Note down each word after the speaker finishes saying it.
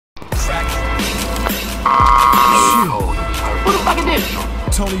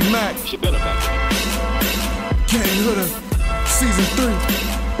Tony Mac, Gang Hooder, Season 3.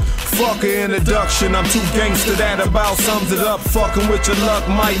 Fuck an introduction, I'm too gangster, that about sums it up. Fucking with your luck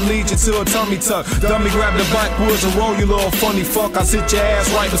might lead you to a tummy tuck. Dummy grab the backwoods and roll you little funny fuck. I sit your ass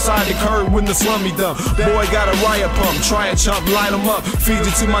right beside the curb when the slummy dump. Boy got a riot pump, try a chump, light 'em up. Feed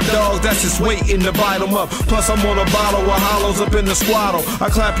it to my dogs, that's just waiting to bite 'em up. Plus I'm on a bottle with hollows up in the squaddle. I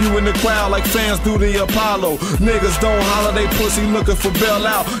clap you in the crowd like fans do the Apollo. Niggas don't holler, they pussy looking for bail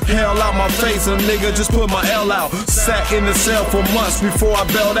out. Hell out my face, a nigga just put my L out. Sat in the cell for months before I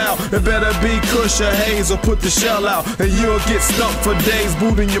bailed out. It better be Kush or Haze or put the shell out, and you'll get stumped for days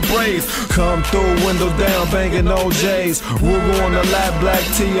booting your braids. Come through, windows down, banging OJs. Ruger on the lap, black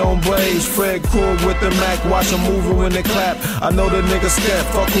T on blaze. Fred Krug with the Mac, watch him moving when they clap. I know the niggas scared,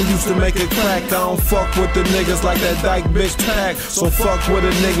 fuck who used to make it crack. I don't fuck with the niggas like that dyke bitch pack. So fuck with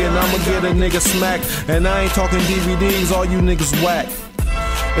a nigga and I'ma get a nigga smacked. And I ain't talking DVDs, all you niggas whack.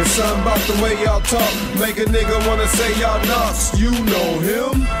 It's something about the way y'all talk, make a nigga wanna say y'all nuts. You know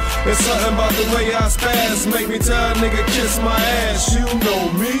him. It's something about the way y'all spaz, make me tell a nigga kiss my ass. You know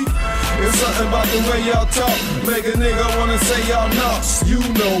me. It's something about the way y'all talk, make a nigga wanna say y'all nuts. You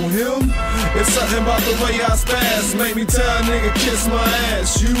know him. It's something about the way y'all spaz, make me tell a nigga kiss my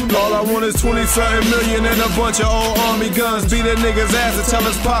ass. You know. All I want is 20-something million and a bunch of old army guns. Beat a nigga's ass and tell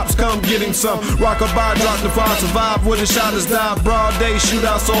his pops come get him some. Rock-a-bye, drop the fire, survive with a shot is die. Broad day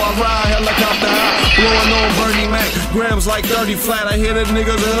shootout, so I ride helicopter high. Blowing on Bernie Mac, grams like 30 flat. I hit a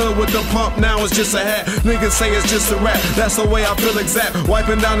nigga's hood with the pump, now it's just a hat. Niggas say it's just a rap, that's the way I feel exact.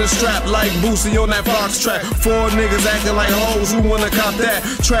 Wiping down the strap like Boosie on that Fox track. 4 niggas acting like hoes, who wanna cop that?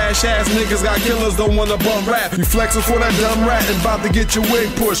 Trash ass niggas got killers, don't wanna bum rap. You flexing for that dumb rat and about to get your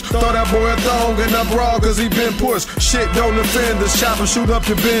wig pushed. Throw that boy a thong and up raw cause he been pushed. Shit don't offend us, chop and shoot up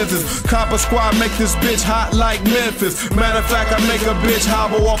your Benzes. Copper squad make this bitch hot like Memphis. Matter of fact, I make a bitch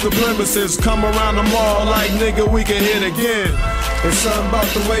hobble off the premises. Come around the mall like nigga, we can hit again. It's something about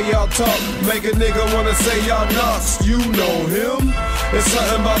the way y'all talk, make a nigga wanna say y'all nuts. You know him. It's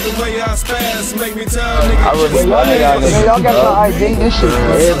something about the way y'all spaz, make me tell a nigga. I really love y'all niggas. Y'all got your ID, this shit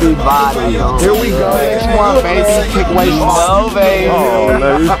for everybody. Here we go. X1, baby. Kick weight. No, baby. Oh,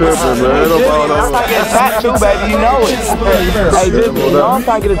 man, you tripping, man. I'm trying to get a tat too, baby. You know it. Hey, just, you know, I'm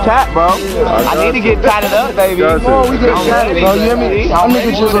trying to get a tat, bro. I need to get tatted up, baby. Tomorrow we get tatted, bro. You hear me? I'm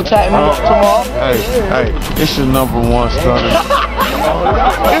niggas just gonna tat me up tomorrow. Hey, it's your #1 stunner.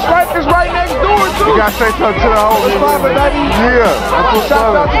 It's right next door, too. You gotta say something to the whole nigga. Yeah.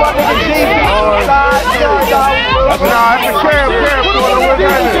 Shout out to my nigga G. That's a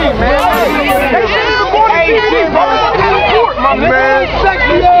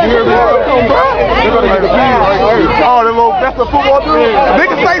cab, oh, that's a football dude.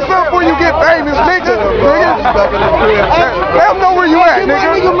 Nigga say something before you get famous, nigga. Let them know where you at, nigga.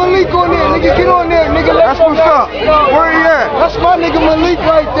 My nigga Malik on there, nigga. Get on there, nigga. That's what's up. Where he at? That's my nigga Malik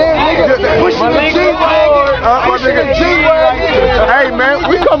right there, nigga. Pushing the G-Wagon. Pushing the G-Wagon. Hey, man,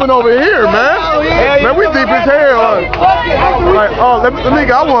 we coming over here, man. Man, we deep as hell. Like, oh, let me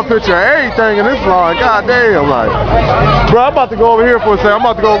get, I want a picture of everything in this line. God damn, like. Bro, I'm about to go over here for a second. I'm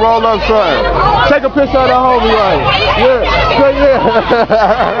about to go roll up something. Take a picture of the homie, like. Yeah.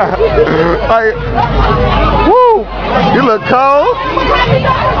 Like, woo, you look cold.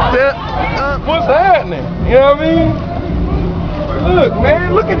 What's happening? You know what I mean? Look,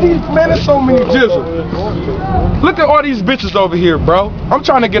 man, look at these, man, there's so many jizzles. Look at all these bitches over here, bro. I'm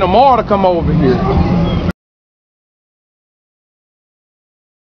trying to get them all to come over here.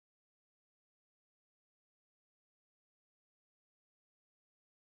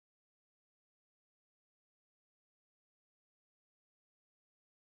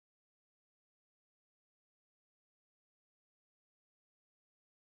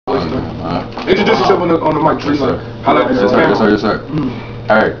 Introduce yourself on the mic, Tree. Yes, sir.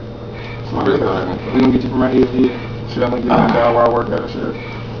 Alright. We gonna get you from right here. Yeah. Shit, I'm gonna get you down where I work at. Shit.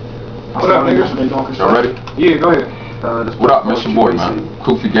 What up, nigga? Y'all ready? Yeah, go ahead. What up, man? It's your boy, man.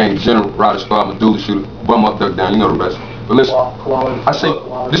 Koofy Gang, General, Rider Squad, Medulla Shooter, Bum Up, Duck Down, you know the rest. But listen, I say,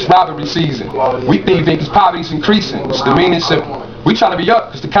 this robbery season, we thieving because poverty's increasing. It's the meaning simple. We trying to be up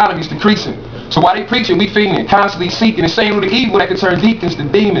because the economy's decreasing. So while they preaching, we feeding, constantly seeking the same root of evil that can turn deacons to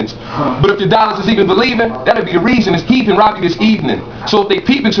demons. But if your dollars is even believing, that'll be the reason it's keeping rob you this evening. So if they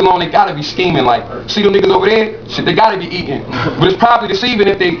peeping too long, they gotta be scheming. Like, see them niggas over there? Shit, they gotta be eating. But it's probably deceiving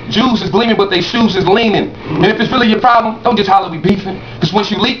if they Jews is gleaming, but they shoes is leaning. And if it's really your problem, don't just holler we beefing. Cause once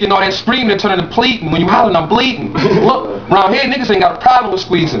you leaking, all that screaming, it turning to pleading. When you hollering, I'm bleeding. Look, around here, niggas ain't got a problem with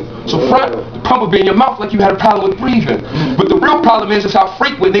squeezing. So front, the pump will be in your mouth like you had a problem with breathing. But the real problem is how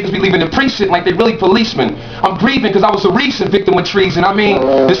frequent niggas be leaving the precinct like like they really policemen. I'm grieving because I was a recent victim of treason. I mean,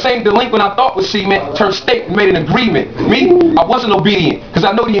 the same delinquent I thought was cement turned state and made an agreement. Me, I wasn't obedient because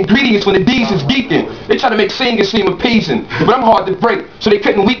I know the ingredients when the D's is geeking. They try to make singing seem appeasing, but I'm hard to break, so they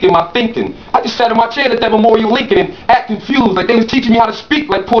couldn't weaken my thinking. I just sat in my chair at that Memorial Lincoln and act confused like they was teaching me how to speak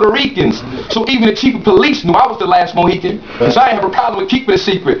like Puerto Ricans. So even the chief of police knew I was the last Mohican, because I didn't have a problem with keeping a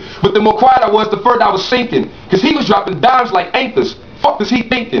secret. But the more quiet I was, the further I was sinking, because he was dropping dimes like anchors. Fuck was he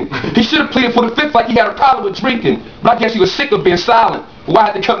thinking? He should have pleaded for the fifth like he had a problem with drinking, but I guess he was sick of being silent. Why I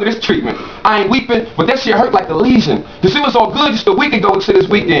had to come to this treatment? I ain't weeping, but that shit hurt like a lesion, because it was all good just a week ago until this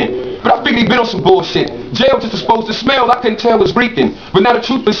weekend. But I figured he'd been on some bullshit. Jail just exposed the smell I couldn't tell was reeking. But now the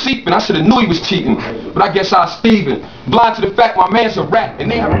truth was seeping. I should have knew he was cheating. But I guess I was Steven, blind to the fact my man's a rat and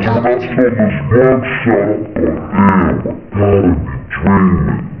they have a I saw this one shot, I thought, damn, I gotta be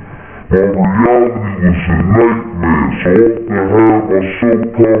dreaming. My reality was a nightmare, so off the hand my soul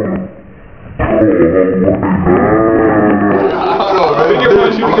coming. Oh my God.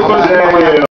 I don't know, man.